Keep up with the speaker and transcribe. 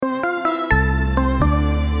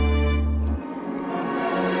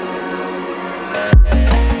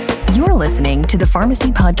listening to the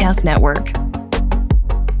Pharmacy Podcast Network.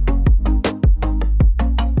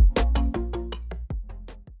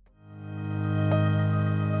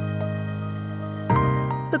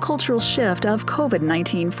 The cultural shift of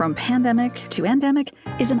COVID-19 from pandemic to endemic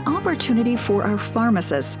is an opportunity for our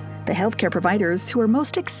pharmacists, the healthcare providers who are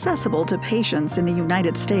most accessible to patients in the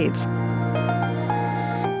United States.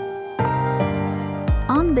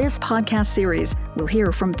 On this podcast series, we'll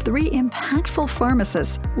hear from three impactful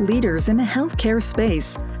pharmacists, leaders in the healthcare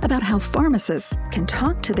space, about how pharmacists can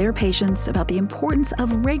talk to their patients about the importance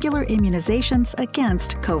of regular immunizations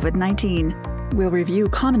against COVID-19. We'll review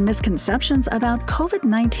common misconceptions about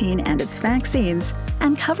COVID-19 and its vaccines,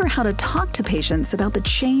 and cover how to talk to patients about the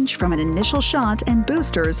change from an initial shot and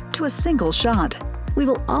boosters to a single shot. We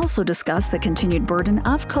will also discuss the continued burden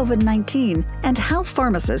of COVID-19 and how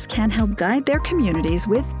pharmacists can help guide their communities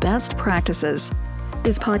with best practices.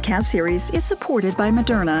 This podcast series is supported by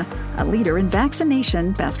Moderna, a leader in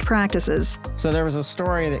vaccination best practices. So there was a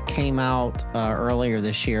story that came out earlier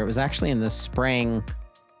this year. It was actually in the spring,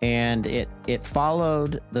 and it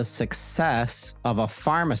followed the success of a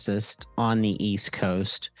pharmacist on the East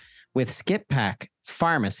Coast with Skippack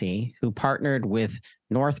Pharmacy, who partnered with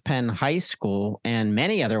North Penn High School and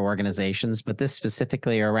many other organizations, but this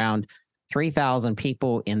specifically around 3,000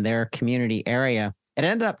 people in their community area. It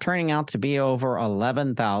ended up turning out to be over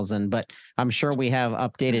 11,000, but I'm sure we have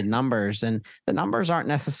updated numbers, and the numbers aren't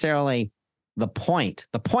necessarily the point.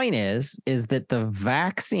 The point is that the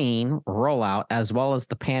vaccine rollout, as well as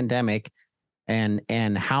the pandemic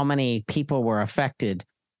and how many people were affected,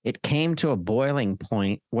 it came to a boiling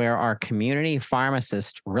point where our community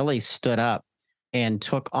pharmacists really stood up and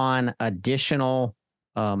took on additional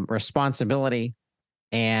responsibility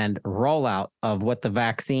and rollout of what the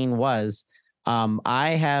vaccine was.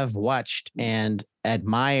 I have watched and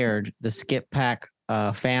admired the Skippack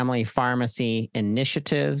family pharmacy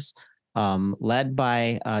initiatives led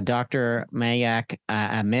by Dr. Mayank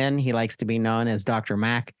Amin. He likes to be known as Dr.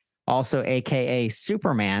 Mac, also AKA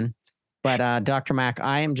Superman. But Dr. Mac,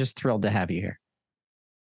 I am just thrilled to have you here.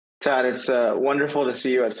 Todd, it's wonderful to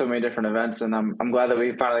see you at so many different events, and I'm glad that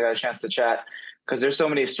we finally got a chance to chat, because there's so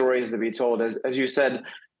many stories to be told. As you said,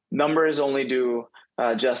 numbers only do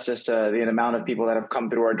justice to the amount of people that have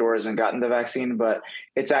come through our doors and gotten the vaccine, but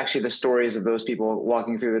it's actually the stories of those people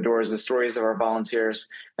walking through the doors, the stories of our volunteers,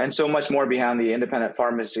 and so much more behind the independent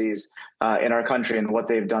pharmacies in our country and what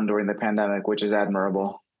they've done during the pandemic, which is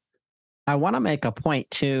admirable. I want to make a point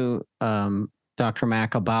too, Dr.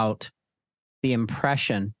 Mack, about the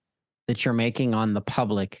impression that you're making on the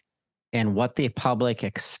public and what the public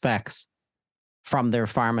expects from their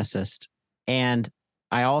pharmacist. And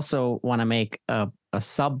I also want to make a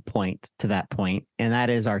sub point to that point, and that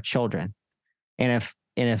is our children. And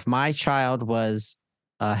if my child was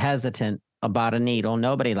hesitant about a needle,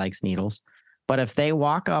 nobody likes needles, but if they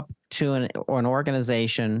walk up to an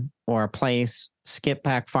organization or a place,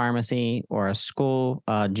 Skippack Pharmacy or a school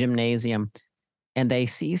gymnasium, and they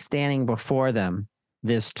see standing before them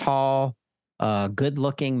this tall,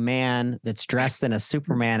 good-looking man that's dressed in a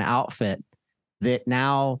Superman outfit that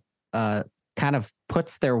now kind of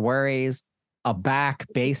puts their worries aback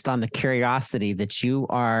based on the curiosity that you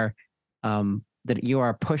are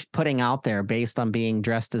putting out there based on being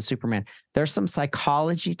dressed as Superman. There's some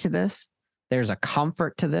psychology to this. There's a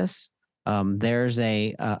comfort to this. There's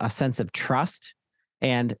a sense of trust.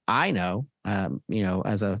 And I know,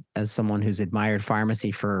 as someone who's admired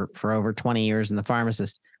pharmacy for over 20 years in the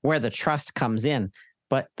Pharmacist, where the trust comes in.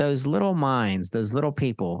 But those little minds, those little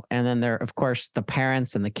people, and then there, of course, the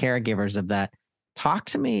parents and the caregivers of that. Talk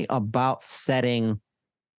to me about setting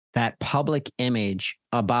that public image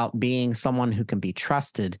about being someone who can be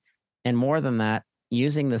trusted, and more than that,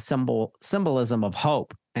 using the symbolism of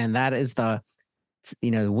hope. And that is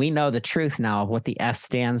we know the truth now of what the S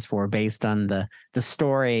stands for based on the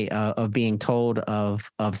story of being told of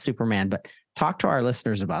Superman. But talk to our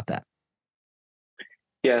listeners about that.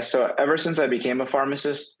 Yeah, so ever since I became a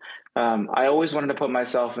pharmacist, I always wanted to put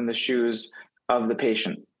myself in the shoes of the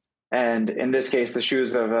patient. And in this case, the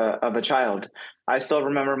shoes of a child. I still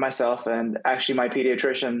remember myself, and actually my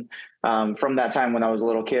pediatrician from that time when I was a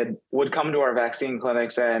little kid would come to our vaccine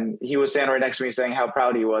clinics, and he would stand right next to me saying how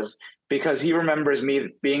proud he was, because he remembers me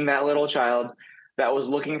being that little child that was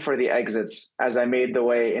looking for the exits as I made the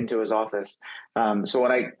way into his office. So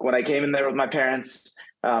when I came in there with my parents,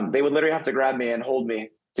 they would literally have to grab me and hold me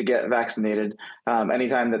to get vaccinated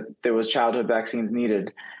anytime that there was childhood vaccines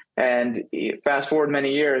needed. And fast forward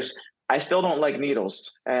many years, I still don't like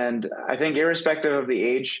needles. And I think irrespective of the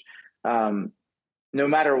age, no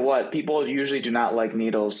matter what, people usually do not like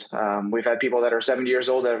needles. We've had people that are 70 years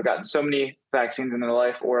old that have gotten so many vaccines in their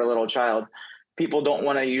life, or a little child. People don't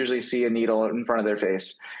want to usually see a needle in front of their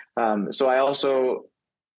face. So I also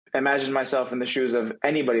imagine myself in the shoes of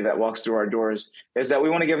anybody that walks through our doors, is that we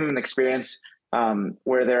want to give them an experience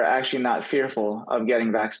where they're actually not fearful of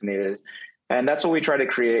getting vaccinated. And that's what we try to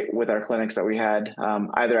create with our clinics that we had,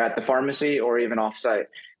 either at the pharmacy or even offsite,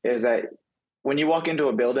 is that when you walk into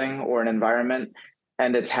a building or an environment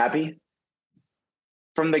and it's happy,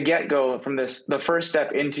 from the get-go, from the first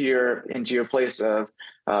step into your place of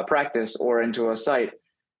practice or into a site,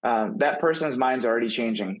 that person's mind's already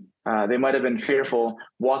changing. They might have been fearful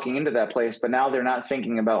walking into that place, but now they're not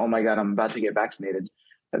thinking about, oh my God, I'm about to get vaccinated.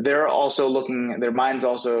 They're also looking, their mind's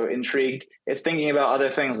also intrigued. It's thinking about other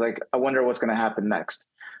things like, I wonder what's going to happen next.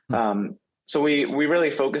 So we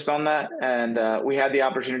really focused on that. And we had the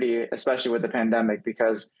opportunity, especially with the pandemic,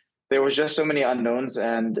 because there was just so many unknowns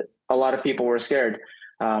and a lot of people were scared.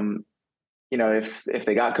 If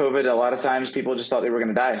they got COVID, a lot of times people just thought they were going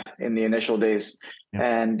to die in the initial days.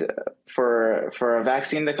 Yeah. And for a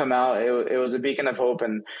vaccine to come out, it was a beacon of hope.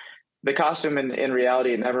 And the costume in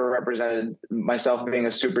reality, it never represented myself being a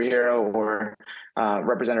superhero or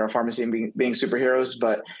represented our pharmacy being superheroes,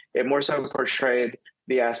 but it more so portrayed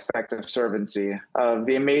the aspect of servancy, of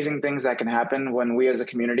the amazing things that can happen when we as a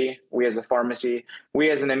community, we as a pharmacy, we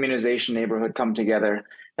as an immunization neighborhood come together.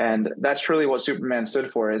 And that's truly what Superman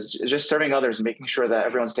stood for, is just serving others and making sure that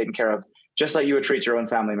everyone's taken care of, just like you would treat your own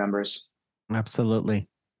family members. Absolutely.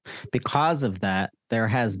 Because of that, there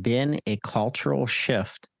has been a cultural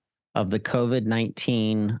shift of the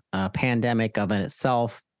COVID-19 pandemic of in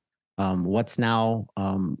itself. What's now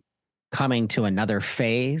coming to another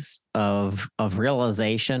phase of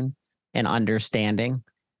realization and understanding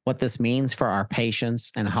what this means for our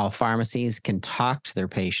patients and how pharmacies can talk to their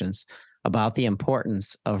patients about the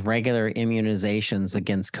importance of regular immunizations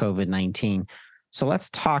against COVID-19. So let's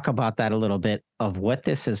talk about that a little bit, of what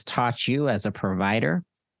this has taught you as a provider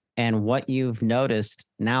and what you've noticed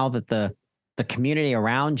now that the community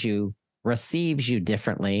around you receives you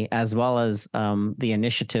differently, as well as the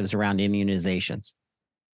initiatives around immunizations.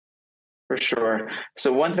 For sure.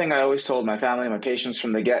 So one thing I always told my family and my patients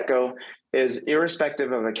from the get-go is,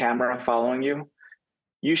 irrespective of a camera following you,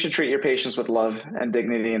 you should treat your patients with love and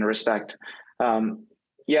dignity and respect.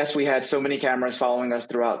 Yes, we had so many cameras following us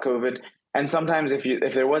throughout COVID. And sometimes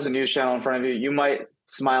if there was a news channel in front of you, you might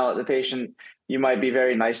smile at the patient, you might be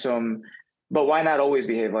very nice to them, but why not always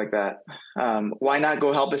behave like that? Why not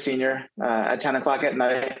go help a senior at 10 o'clock at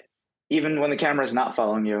night, even when the camera is not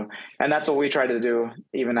following you? And that's what we try to do,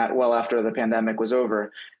 even well after the pandemic was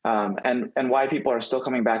over, and why people are still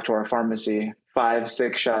coming back to our pharmacy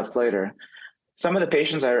 5-6 shots later. Some of the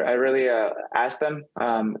patients, I really ask them,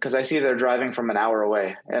 because I see they're driving from an hour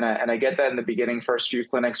away. And I get that in the beginning, first few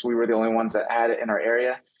clinics, we were the only ones that had it in our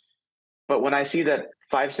area. But when I see that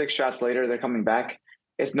 5-6 shots later, they're coming back,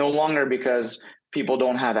 it's no longer because people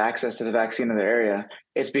don't have access to the vaccine in their area.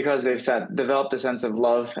 It's because they've developed a sense of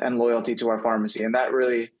love and loyalty to our pharmacy. And that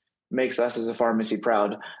really makes us as a pharmacy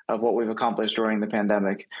proud of what we've accomplished during the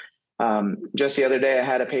pandemic. Just the other day, I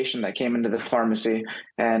had a patient that came into the pharmacy,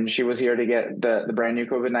 and she was here to get the brand new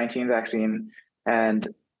COVID-19 vaccine. And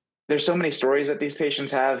there's so many stories that these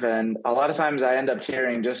patients have. And a lot of times I end up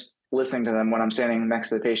tearing just listening to them when I'm standing next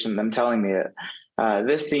to the patient, them telling me it.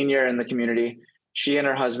 This senior in the community, she and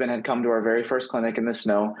her husband had come to our very first clinic in the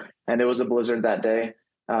snow, and it was a blizzard that day.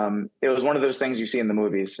 It was one of those things you see in the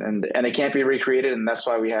movies, and it can't be recreated. And that's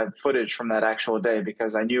why we have footage from that actual day,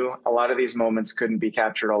 because I knew a lot of these moments couldn't be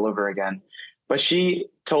captured all over again. But she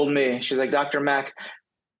told me, she's like, Dr. Mack,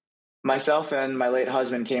 myself and my late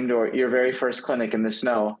husband came to your very first clinic in the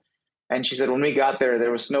snow. And she said, when we got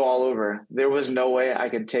there was snow all over. There was no way I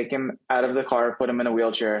could take him out of the car, put him in a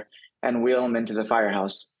wheelchair, and wheel him into the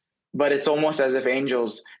firehouse. But it's almost as if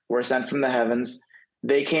angels were sent from the heavens.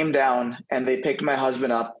 They came down and they picked my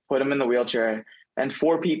husband up, put him in the wheelchair, and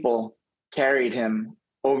 4 people carried him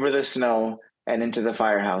over the snow and into the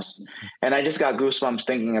firehouse. And I just got goosebumps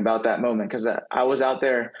thinking about that moment, because I was out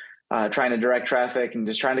there trying to direct traffic and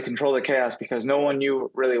just trying to control the chaos, because no one knew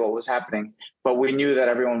really what was happening. But we knew that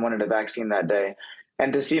everyone wanted a vaccine that day.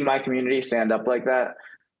 And to see my community stand up like that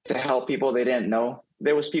to help people they didn't know.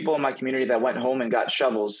 There was people in my community that went home and got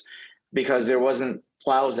shovels because there wasn't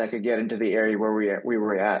plows that could get into the area where we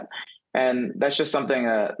were at. And that's just something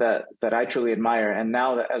that I truly admire. And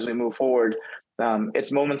now that as we move forward,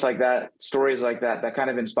 it's moments like that, stories like that kind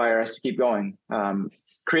of inspire us to keep going.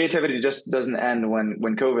 creativity just doesn't end when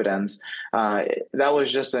COVID ends. That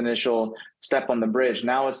was just the initial step on the bridge.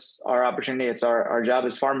 Now it's our opportunity. It's our job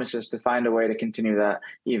as pharmacists to find a way to continue that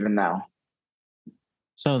even now.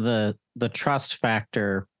 So the trust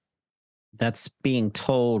factor that's being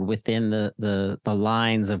told within the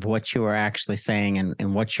lines of what you are actually saying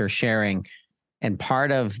and what you're sharing. And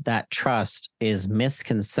part of that trust is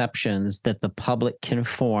misconceptions that the public can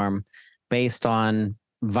form based on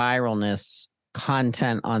viralness,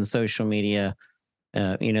 content on social media,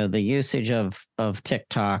 the usage of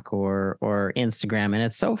TikTok or Instagram. And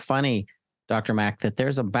it's so funny, Dr. Mack, that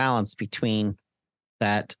there's a balance between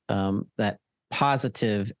that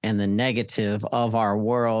positive and the negative of our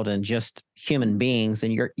world and just human beings.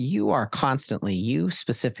 And you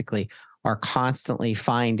specifically are constantly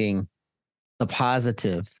finding the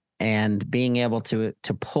positive and being able to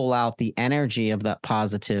pull out the energy of that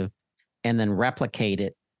positive and then replicate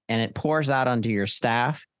it. And it pours out onto your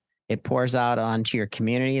staff. It pours out onto your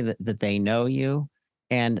community that they know you.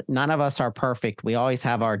 And none of us are perfect. We always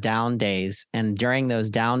have our down days. And during those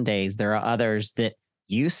down days, there are others that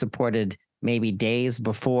you supported maybe days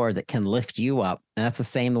before that can lift you up. And that's the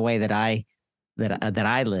same way that I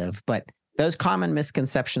live. But those common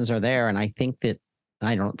misconceptions are there. And I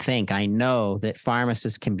know that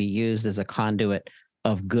pharmacists can be used as a conduit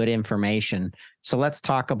of good information. So let's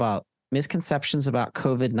talk about misconceptions about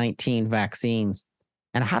COVID-19 vaccines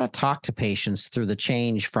and how to talk to patients through the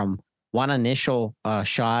change from one initial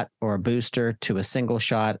shot or a booster to a single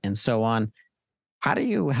shot and so on. How do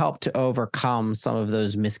you help to overcome some of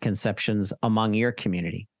those misconceptions among your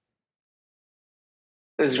community?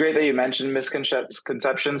 It's great that you mentioned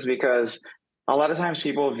misconceptions because a lot of times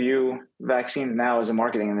people view vaccines now as a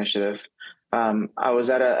marketing initiative. I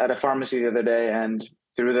was at a pharmacy the other day, and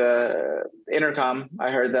through the intercom,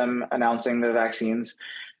 I heard them announcing the vaccines.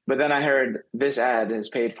 But then I heard this ad is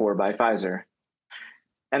paid for by Pfizer.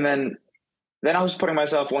 And then I was putting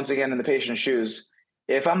myself once again in the patient's shoes.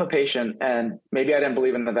 If I'm a patient and maybe I didn't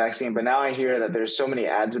believe in the vaccine, but now I hear that there's so many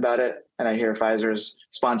ads about it, and I hear Pfizer's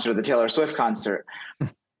sponsored the Taylor Swift concert,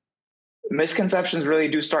 misconceptions really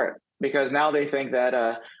do start, because now they think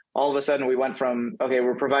that all of a sudden we went from, okay,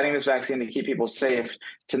 we're providing this vaccine to keep people safe,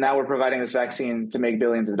 to now we're providing this vaccine to make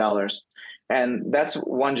billions of dollars. And that's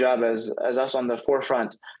one job as us on the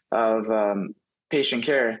forefront of patient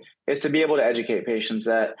care, is to be able to educate patients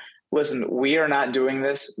that, listen, we are not doing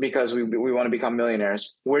this because we want to become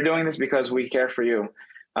millionaires. We're doing this because we care for you.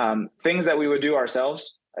 Things that we would do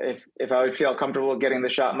ourselves, if I would feel comfortable getting the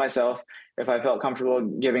shot myself, if I felt comfortable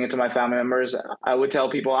giving it to my family members, I would tell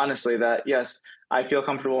people honestly that, yes, I feel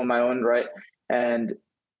comfortable in my own right. And,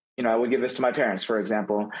 I would give this to my parents, for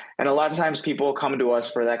example. And a lot of times people come to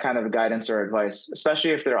us for that kind of guidance or advice,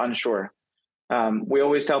 especially if they're unsure. We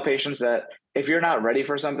always tell patients that if you're not ready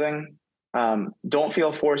for something, don't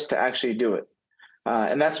feel forced to actually do it.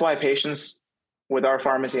 And that's why patients with our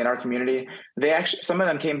pharmacy and our community, some of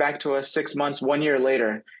them came back to us 6 months, 1 year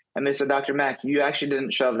later, and they said, Dr. Mack, you actually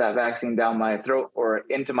didn't shove that vaccine down my throat or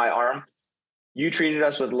into my arm. You treated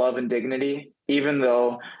us with love and dignity, even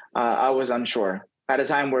though I was unsure. At a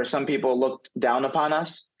time where some people looked down upon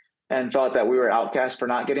us and thought that we were outcasts for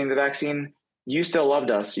not getting the vaccine, you still loved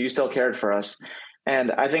us. You still cared for us. And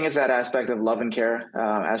I think it's that aspect of love and care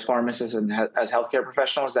as pharmacists and as healthcare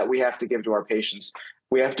professionals that we have to give to our patients.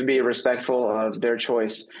 We have to be respectful of their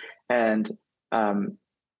choice. And no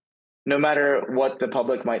matter what the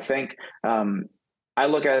public might think, I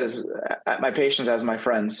look at my patients as my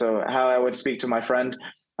friends. So how I would speak to my friend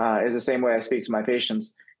is the same way I speak to my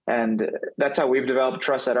patients. And that's how we've developed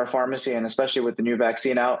trust at our pharmacy, and especially with the new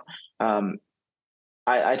vaccine out.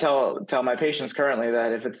 I tell my patients currently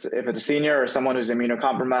that if it's a senior or someone who's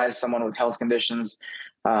immunocompromised, someone with health conditions,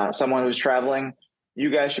 someone who's traveling, you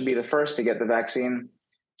guys should be the first to get the vaccine.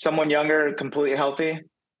 Someone younger, completely healthy,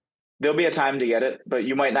 there'll be a time to get it, but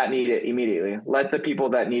you might not need it immediately. Let the people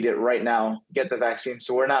that need it right now get the vaccine,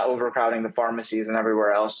 so we're not overcrowding the pharmacies and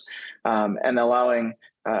everywhere else, and allowing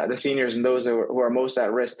the seniors and those who are most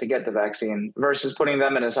at risk to get the vaccine, versus putting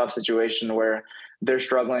them in a tough situation where they're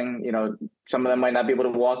struggling. Some of them might not be able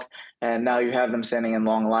to walk, and now you have them standing in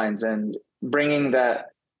long lines, and bringing that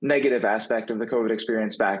negative aspect of the COVID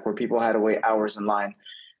experience back, where people had to wait hours in line.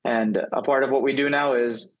 And a part of what we do now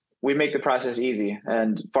is we make the process easy.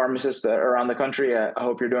 And pharmacists around the country, I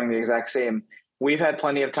hope you're doing the exact same. We've had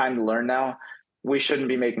plenty of time to learn now. We shouldn't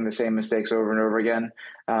be making the same mistakes over and over again.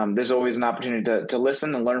 There's always an opportunity to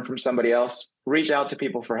listen and learn from somebody else, reach out to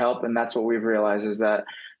people for help. And that's what we've realized, is that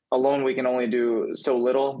alone we can only do so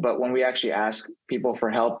little. But when we actually ask people for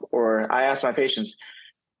help, or I ask my patients,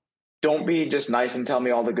 don't be just nice and tell me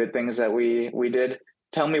all the good things that we did.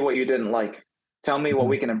 tell me what you didn't like. Tell me what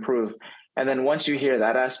we can improve. And then once you hear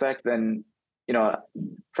that aspect, then,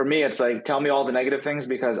 for me, it's like, tell me all the negative things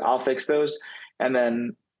because I'll fix those. And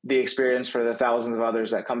then the experience for the thousands of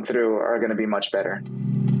others that come through are going to be much better.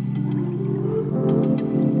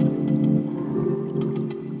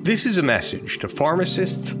 This is a message to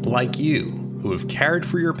pharmacists like you who have cared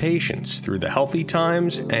for your patients through the healthy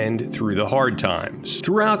times and through the hard times.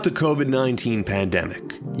 Throughout the COVID-19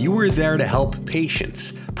 pandemic, you were there to help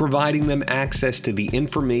patients, providing them access to the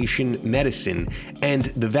information, medicine, and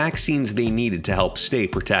the vaccines they needed to help stay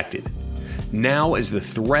protected. Now, as the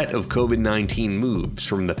threat of COVID-19 moves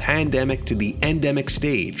from the pandemic to the endemic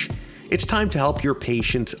stage, it's time to help your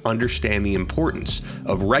patients understand the importance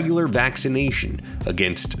of regular vaccination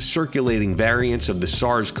against circulating variants of the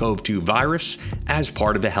SARS-CoV-2 virus as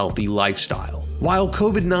part of a healthy lifestyle. While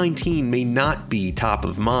COVID-19 may not be top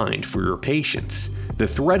of mind for your patients, the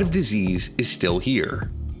threat of disease is still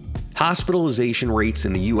here. Hospitalization rates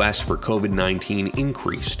in the U.S. for COVID-19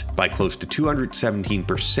 increased by close to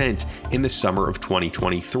 217% in the summer of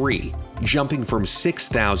 2023, jumping from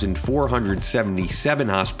 6,477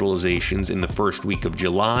 hospitalizations in the first week of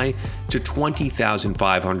July to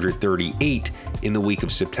 20,538 in the week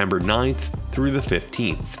of September 9th through the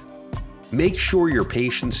 15th. Make sure your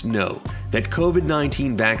patients know that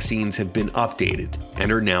COVID-19 vaccines have been updated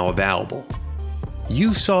and are now available.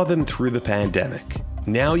 You saw them through the pandemic.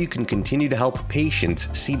 Now you can continue to help patients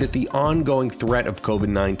see that the ongoing threat of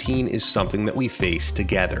COVID-19 is something that we face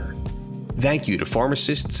together. Thank you to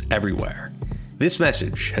pharmacists everywhere. This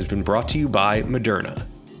message has been brought to you by Moderna.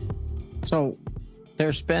 So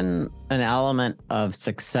there's been an element of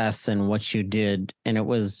success in what you did, and it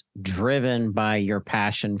was driven by your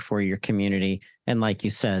passion for your community. And like you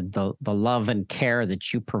said, the love and care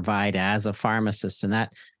that you provide as a pharmacist, and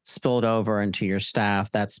that spilled over into your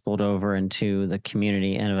staff, that spilled over into the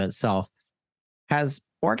community in of itself. Has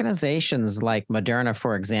organizations like Moderna,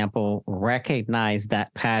 for example, recognized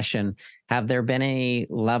that passion? Have there been any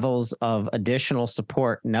levels of additional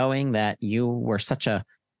support, knowing that you were such a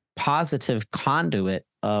positive conduit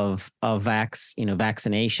of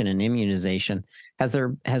vaccination and immunization? Has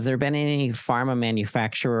there been any pharma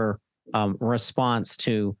manufacturer response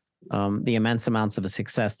to the immense amounts of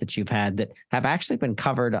success that you've had that have actually been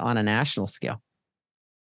covered on a national scale?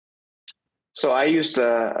 So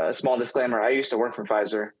a small disclaimer, I used to work for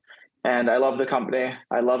Pfizer and I love the company.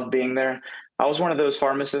 I loved being there. I was one of those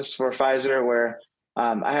pharmacists for Pfizer where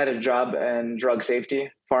I had a job in drug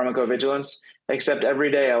safety, pharmacovigilance, except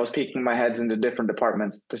every day I was peeking my heads into different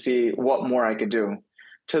departments to see what more I could do,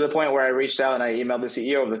 to the point where I reached out and I emailed the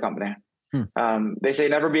CEO of the company. They say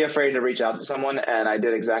never be afraid to reach out to someone, and I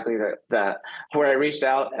did exactly that. Where I reached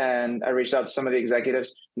out to some of the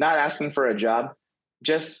executives, not asking for a job,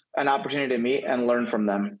 just an opportunity to meet and learn from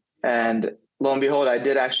them. And lo and behold, I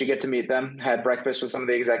did actually get to meet them, had breakfast with some of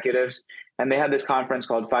the executives, and they had this conference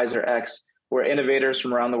called Pfizer X, where innovators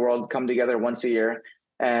from around the world come together once a year,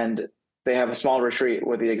 and they have a small retreat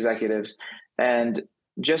with the executives. And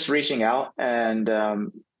just reaching out and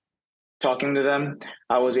talking to them,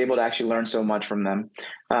 I was able to actually learn so much from them.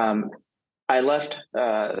 I left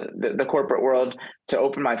the corporate world to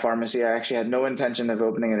open my pharmacy. I actually had no intention of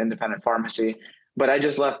opening an independent pharmacy, but I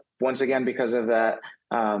just left once again because of that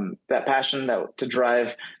passion to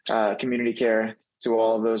drive community care to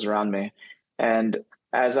all of those around me. And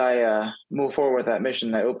as I move forward with that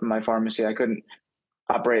mission, I opened my pharmacy. I couldn't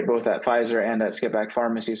operate both at Pfizer and at Skippack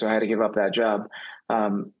Pharmacy, so I had to give up that job.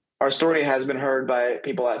 Our story has been heard by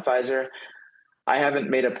people at Pfizer. I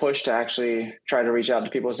haven't made a push to actually try to reach out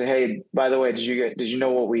to people and say, hey, by the way, did you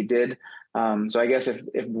know what we did? So I guess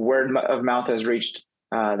if word of mouth has reached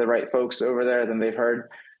the right folks over there, then they've heard.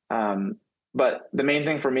 But the main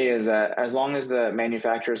thing for me is that as long as the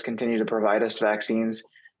manufacturers continue to provide us vaccines,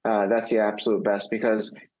 that's the absolute best,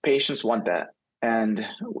 because patients want that. And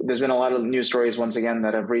there's been a lot of news stories, once again,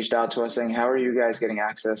 that have reached out to us saying, how are you guys getting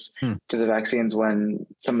access to the vaccines when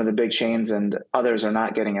some of the big chains and others are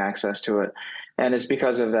not getting access to it? And it's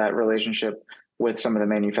because of that relationship with some of the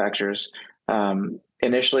manufacturers.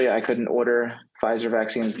 Initially, I couldn't order Pfizer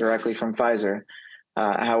vaccines directly from Pfizer.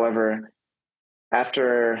 However,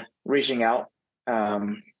 after reaching out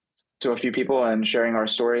to a few people and sharing our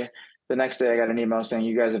story, the next day I got an email saying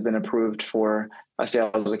you guys have been approved for a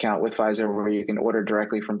sales account with Pfizer where you can order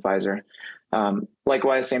directly from Pfizer.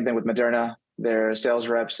 Likewise, same thing with Moderna. Their sales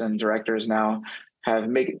reps and directors now have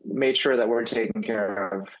made sure that we're taken care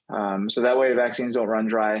of. So that way vaccines don't run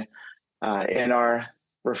dry in our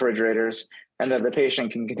refrigerators, and that the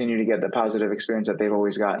patient can continue to get the positive experience that they've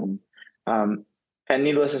always gotten. And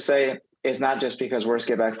needless to say, it's not just because we're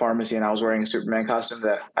Skippack Pharmacy and I was wearing a Superman costume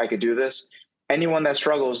that I could do this. Anyone that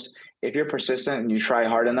struggles, if you're persistent and you try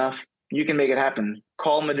hard enough, you can make it happen.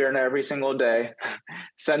 Call Moderna every single day,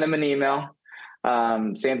 send them an email.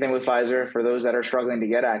 Same thing with Pfizer for those that are struggling to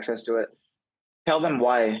get access to it. Tell them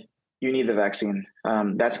why you need the vaccine.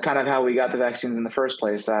 That's kind of how we got the vaccines in the first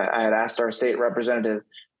place. I had asked our state representative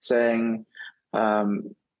saying,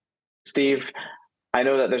 Steve, I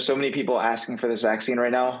know that there's so many people asking for this vaccine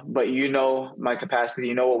right now, but you know my capacity,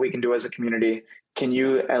 you know what we can do as a community. Can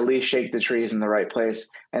you at least shake the trees in the right place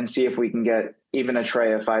and see if we can get even a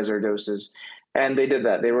tray of Pfizer doses? And they did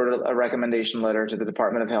that. They wrote a recommendation letter to the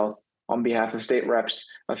Department of Health on behalf of state reps,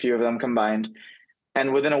 a few of them combined.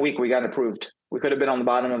 And within a week, we got approved. We could have been on the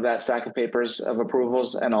bottom of that stack of papers of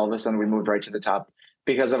approvals, and all of a sudden we moved right to the top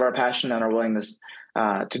because of our passion and our willingness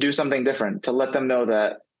to do something different, to let them know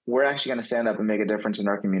that we're actually going to stand up and make a difference in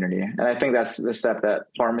our community. And I think that's the step that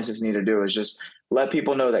pharmacists need to do, is just let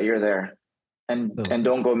people know that you're there and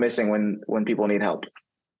don't go missing when people need help.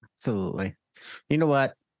 Absolutely. You know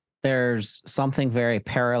what? There's something very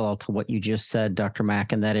parallel to what you just said, Dr.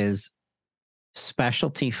 Mack, and that is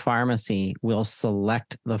specialty pharmacy will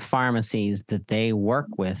select the pharmacies that they work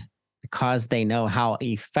with because they know how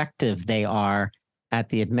effective they are at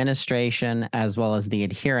the administration as well as the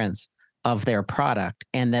adherence of their product,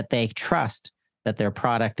 and that they trust that their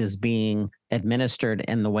product is being administered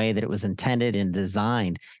in the way that it was intended and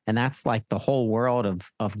designed. And that's like the whole world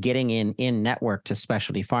of getting in network to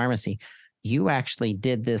specialty pharmacy. You actually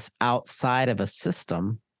did this outside of a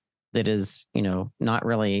system that is, not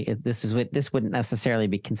really, this wouldn't necessarily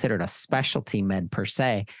be considered a specialty med per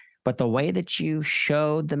se, but the way that you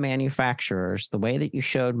showed the manufacturers, the way that you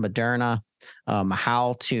showed Moderna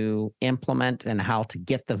how to implement and how to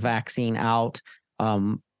get the vaccine out,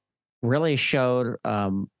 really showed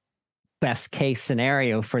best case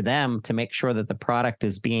scenario for them to make sure that the product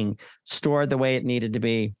is being stored the way it needed to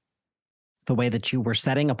be, the way that you were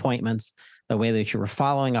setting appointments, the way that you were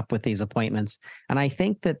following up with these appointments. And I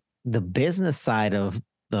think that the business side of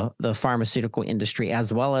the pharmaceutical industry,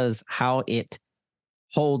 as well as how it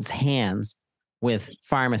holds hands with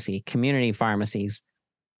pharmacy, community pharmacies,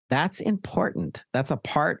 that's important. That's a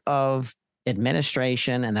part of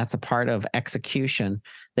administration, and that's a part of execution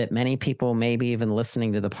that many people, maybe even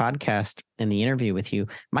listening to the podcast in the interview with you,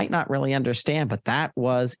 might not really understand. But that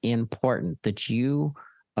was important, that you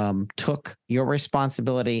took your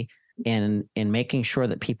responsibility in making sure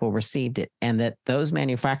that people received it, and that those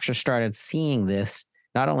manufacturers started seeing this,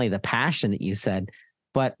 not only the passion that you said,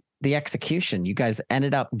 but the execution. You guys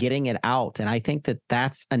ended up getting it out. And I think that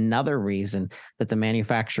that's another reason that the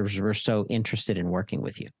manufacturers were so interested in working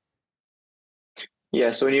with you.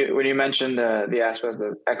 Yeah. So when you mentioned the aspect of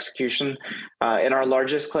the execution, in our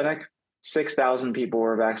largest clinic, 6,000 people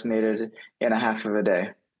were vaccinated in a half of a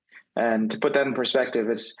day. And to put that in perspective,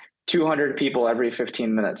 it's 200 people every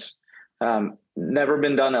 15 minutes. Never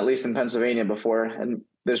been done, at least in Pennsylvania before. And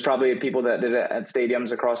there's probably people that did it at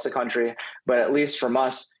stadiums across the country, but at least from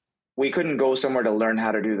us, we couldn't go somewhere to learn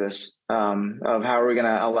how to do this, of how are we going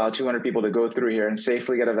to allow 200 people to go through here and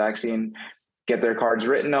safely get a vaccine, get their cards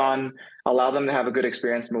written on, allow them to have a good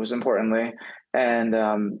experience, most importantly. And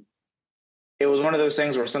it was one of those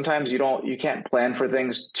things where sometimes you can't plan for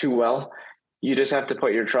things too well. You just have to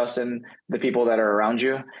put your trust in the people that are around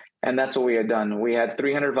you. And that's what we had done. We had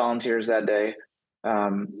 300 volunteers that day,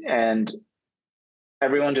 and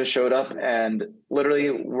everyone just showed up and literally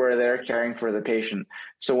were there caring for the patient.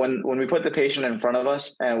 So when we put the patient in front of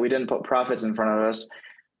us and we didn't put profits in front of us,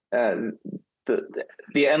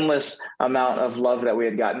 the endless amount of love that we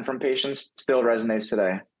had gotten from patients still resonates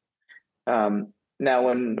today. Now,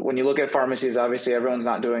 when you look at pharmacies, obviously everyone's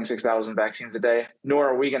not doing 6,000 vaccines a day, nor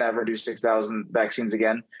are we going to ever do 6,000 vaccines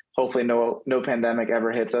again. Hopefully no pandemic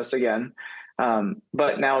ever hits us again.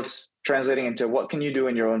 But now it's translating into what can you do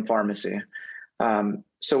in your own pharmacy?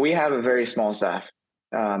 So we have a very small staff.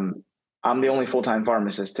 I'm the only full-time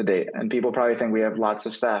pharmacist to date, and people probably think we have lots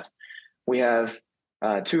of staff. We have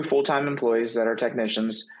 2 full-time employees that are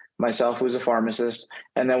technicians, myself, who's a pharmacist,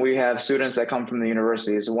 and then we have students that come from the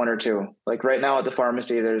universities, 1 or 2. Like right now at the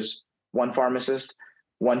pharmacy, there's 1 pharmacist,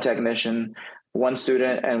 1 technician, 1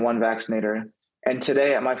 student, and 1 vaccinator. And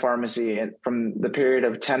today at my pharmacy, from the period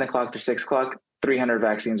of 10 o'clock to 6 o'clock, 300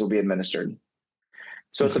 vaccines will be administered.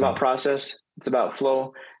 So it's about process, it's about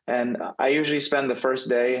flow. And I usually spend the first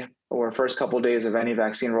day or first couple of days of any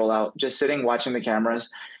vaccine rollout just sitting, watching the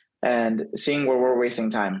cameras and seeing where we're wasting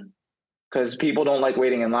time. Because people don't like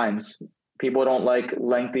waiting in lines. People don't like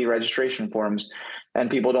lengthy registration forms, and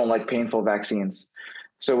people don't like painful vaccines.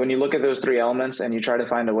 So when you look at those 3 elements and you try to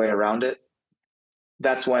find a way around it,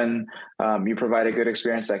 that's when you provide a good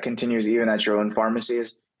experience that continues even at your own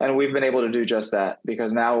pharmacies. And we've been able to do just that,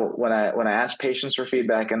 because now when I ask patients for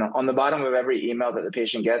feedback, and on the bottom of every email that the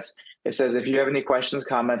patient gets, it says, if you have any questions,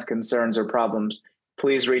 comments, concerns, or problems,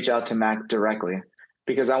 please reach out to Mac directly,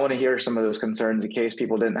 because I want to hear some of those concerns in case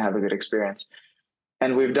people didn't have a good experience.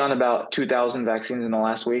 And we've done about 2,000 vaccines in the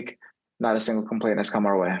last week. Not a single complaint has come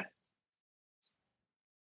our way.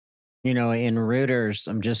 In Reuters,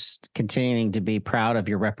 I'm just continuing to be proud of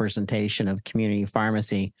your representation of community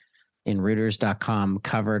pharmacy. In Reuters.com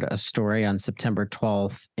covered a story on September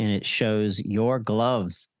 12th, and it shows your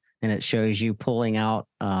gloves, and it shows you pulling out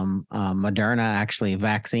Moderna, actually,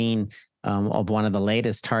 vaccine of one of the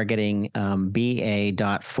latest targeting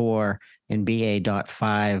BA.4 and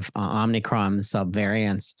BA.5 Omicron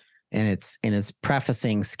subvariants. And it's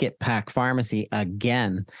prefacing Skippack Pharmacy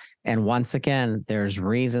again. And once again, there's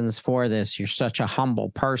reasons for this. You're such a humble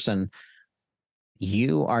person.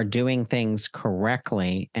 You are doing things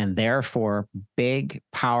correctly, and therefore big,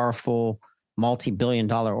 powerful,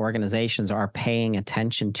 multi-billion-dollar organizations are paying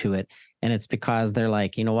attention to it. And it's because they're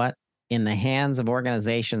like, you know what? In the hands of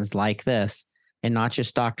organizations like this, and not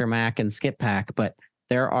just Dr. Mac and Skippack, but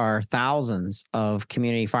there are thousands of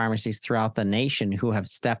community pharmacies throughout the nation who have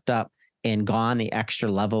stepped up and gone the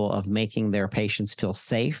extra level of making their patients feel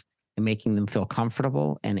safe and making them feel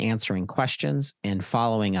comfortable and answering questions and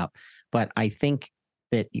following up. But I think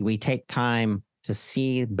that we take time to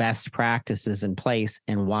see best practices in place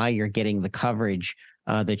and why you're getting the coverage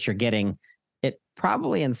that you're getting. It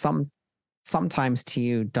probably sometimes to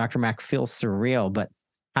you, Dr. Mac, feels surreal, but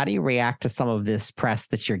how do you react to some of this press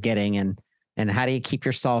that you're getting, and how do you keep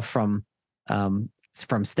yourself from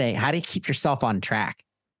staying? How do you keep yourself on track?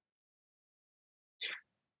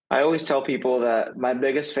 I always tell people that my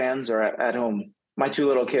biggest fans are at home, my two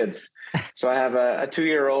little kids. So I have a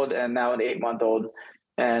 2-year-old and now an 8-month-old.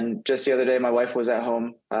 And just the other day, my wife was at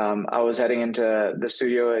home. I was heading into the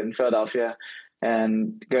studio in Philadelphia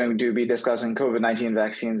and going to be discussing COVID-19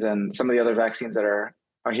 vaccines and some of the other vaccines that are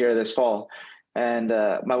here this fall. And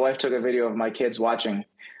my wife took a video of my kids watching.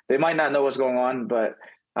 They might not know what's going on, but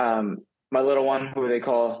my little one, who they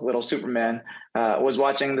call Little Superman, was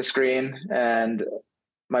watching the screen, and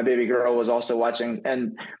my baby girl was also watching.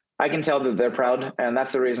 And I can tell that they're proud, and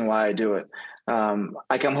that's the reason why I do it.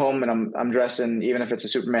 I come home and I'm dressed in, even if it's a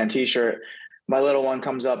Superman t-shirt, my little one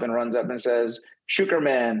comes up and runs up and says,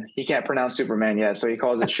 "Shukerman." He can't pronounce Superman yet, so he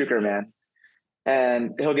calls it Shukerman.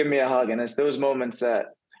 And he'll give me a hug. And it's those moments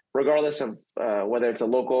that, regardless of whether it's a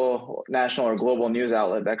local, national, or global news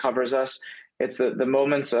outlet that covers us, it's the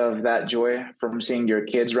moments of that joy from seeing your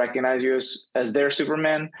kids recognize you as their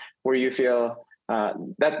Superman, where you feel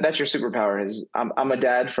that's your superpower. Is I'm a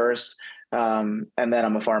dad first, and then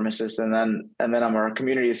I'm a pharmacist, and then I'm a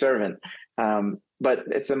community servant. But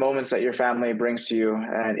it's the moments that your family brings to you,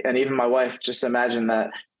 and even my wife. Just imagine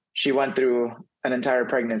that she went through an entire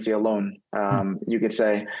pregnancy alone. You could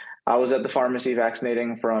say I was at the pharmacy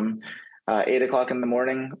vaccinating from 8 o'clock in the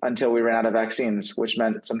morning until we ran out of vaccines, which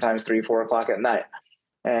meant sometimes 3, 4 o'clock at night.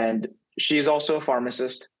 And she's also a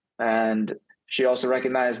pharmacist, and she also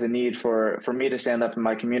recognized the need for me to stand up in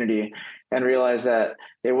my community and realize that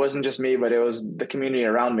it wasn't just me, but it was the community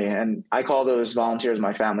around me. And I call those volunteers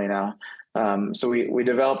my family now. So we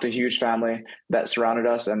developed a huge family that surrounded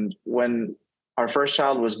us. And when our first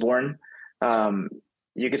child was born,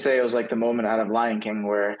 you could say it was like the moment out of Lion King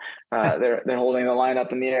where they're holding the lion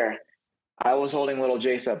up in the air. I was holding little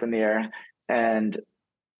Jace up in the air, and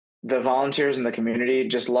the volunteers in the community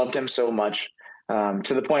just loved him so much,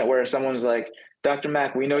 to the point where someone's like, "Dr.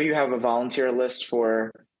 Mac, we know you have a volunteer list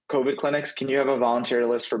for COVID clinics. Can you have a volunteer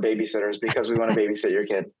list for babysitters? Because we want to babysit your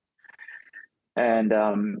kid." And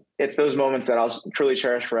it's those moments that I'll truly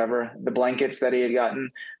cherish forever. The blankets that he had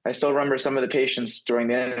gotten. I still remember some of the patients during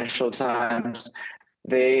the initial times.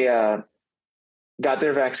 They got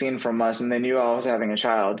their vaccine from us, and they knew I was having a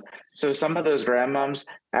child. So some of those grandmoms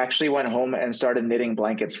actually went home and started knitting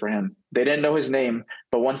blankets for him. They didn't know his name,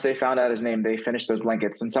 but once they found out his name, they finished those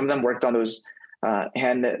blankets. And some of them worked on those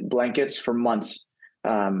hand knit blankets for months.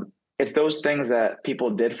 It's those things that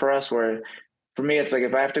people did for us, where for me, it's like,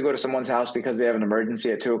 if I have to go to someone's house because they have an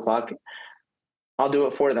emergency at 2 o'clock, I'll do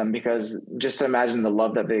it for them, because just to imagine the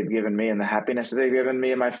love that they've given me and the happiness that they've given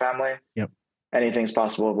me and my family. Yep. Anything's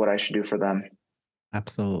possible of what I should do for them.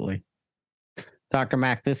 Absolutely. Dr.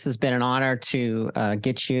 Mac, this has been an honor to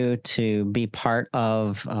get you to be part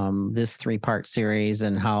of this 3-part series,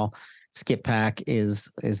 and how Skippack is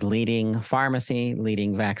leading pharmacy,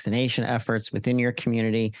 leading vaccination efforts within your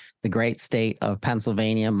community, the great state of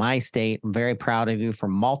Pennsylvania, my state. I'm very proud of you for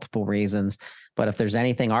multiple reasons. But if there's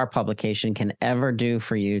anything our publication can ever do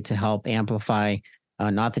for you to help amplify,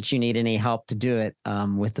 not that you need any help to do it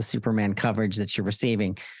with the Superman coverage that you're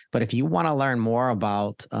receiving, but if you want to learn more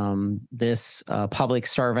about this public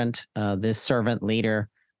servant, this servant leader,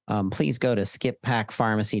 please go to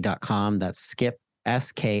skippackpharmacy.com. That's skip,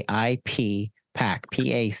 S-K-I-P, pack,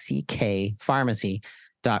 P-A-C-K,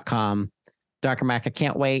 pharmacy.com. Dr. Mack, I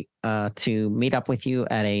can't wait to meet up with you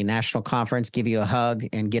at a national conference, give you a hug,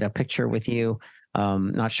 and get a picture with you.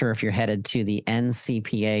 Not sure if you're headed to the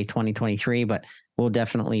NCPA 2023, but we'll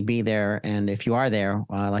definitely be there. And if you are there,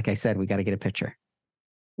 like I said, we got to get a picture.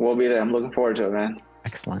 We'll be there. I'm looking forward to it, man.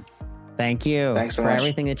 Excellent. Thank you Thanks so for much.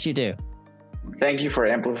 everything that you do. Thank you for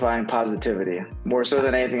amplifying positivity. More so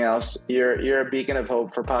than anything else, you're a beacon of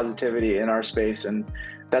hope for positivity in our space. And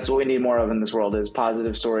that's what we need more of in this world, is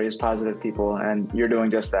positive stories, positive people. And you're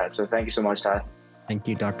doing just that. So thank you so much, Todd. Thank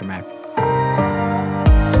you, Dr. Mack.